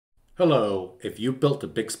Hello, if you built a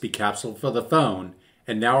Bixby capsule for the phone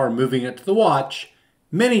and now are moving it to the watch,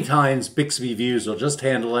 many times Bixby Views will just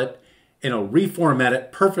handle it and it'll reformat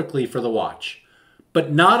it perfectly for the watch.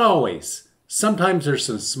 But not always. Sometimes there's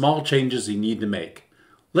some small changes you need to make.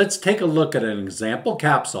 Let's take a look at an example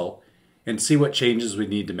capsule and see what changes we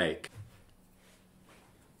need to make.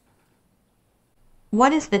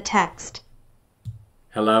 What is the text?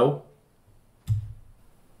 Hello?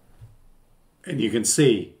 And you can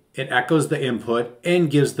see it echoes the input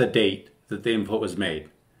and gives the date that the input was made.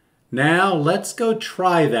 Now let's go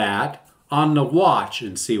try that on the watch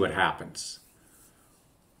and see what happens.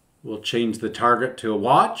 We'll change the target to a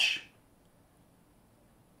watch.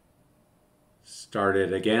 Start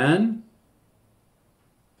it again.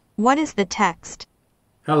 What is the text?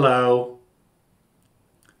 Hello.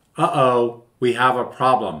 Uh-oh, we have a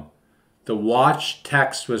problem. The watch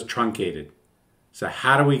text was truncated. So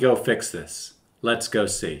how do we go fix this? Let's go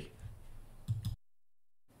see.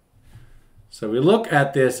 So we look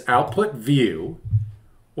at this output view.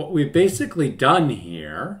 What we've basically done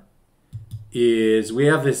here is we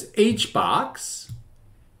have this hbox,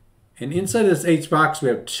 and inside this hbox we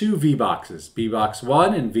have two vboxes, vbox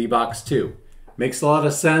 1 and vbox 2. Makes a lot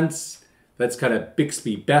of sense. That's kind of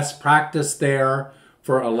Bixby best practice there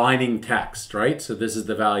for aligning text, right? So this is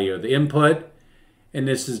the value of the input, and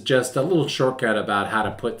this is just a little shortcut about how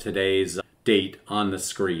to put today's date on the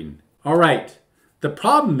screen. All right, the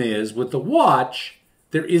problem is with the watch,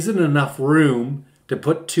 there isn't enough room to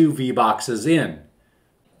put two vboxes in.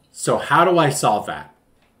 So how do I solve that?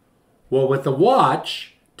 Well, with the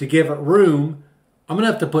watch, to give it room, I'm gonna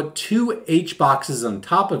have to put two hboxes on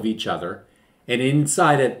top of each other, and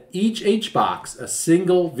inside of each hbox, a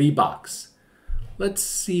single vbox. Let's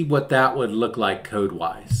see what that would look like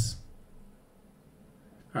code-wise.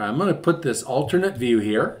 All right, I'm gonna put this alternate view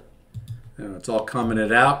here. And it's all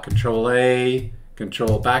commented out, Control A,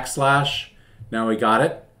 Control backslash. Now we got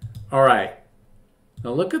it. All right,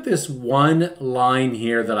 now look at this one line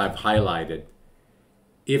here that I've highlighted.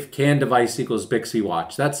 If can device equals Bixby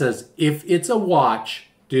watch. That says if it's a watch,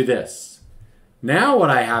 do this. Now what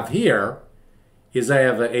I have here is I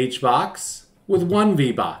have an hbox with one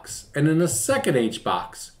vbox and then a second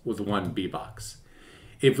hbox with one vbox.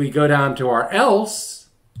 If we go down to our else,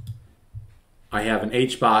 I have an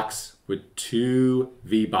hbox with two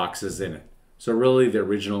vboxes in it. So really the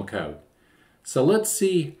original code. So let's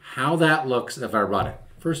see how that looks if I run it.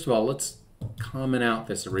 First of all, let's comment out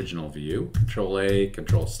this original view. Control A,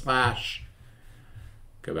 Control slash.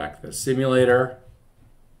 Go back to the simulator.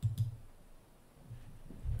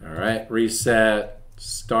 All right, reset,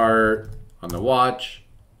 start on the watch.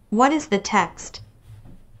 What is the text?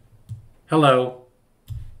 Hello.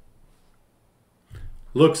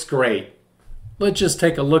 Looks great. Let's just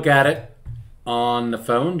take a look at it on the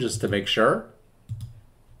phone just to make sure.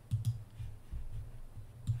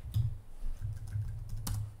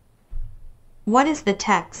 What is the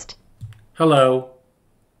text? Hello.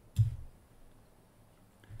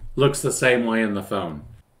 Looks the same way in the phone.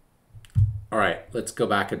 All right, let's go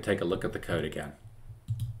back and take a look at the code again.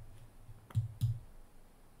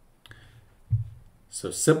 So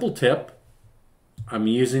simple tip, I'm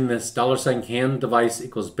using this $can device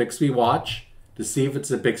equals Bixby watch to see if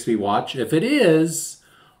it's a Bixby watch. If it is,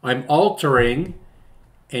 I'm altering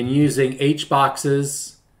and using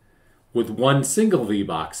hboxes with one single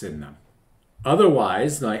vbox in them.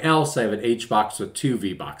 Otherwise, my else, I have an hbox with two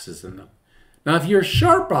vboxes in them. Now, if you're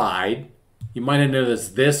sharp-eyed, you might have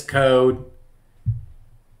noticed this code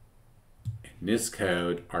and this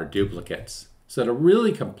code are duplicates. So to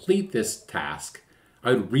really complete this task,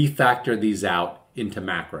 I would refactor these out into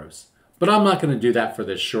macros. But I'm not going to do that for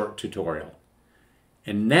this short tutorial.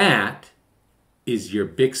 And that is your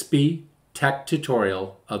Bixby tech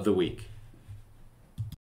tutorial of the week.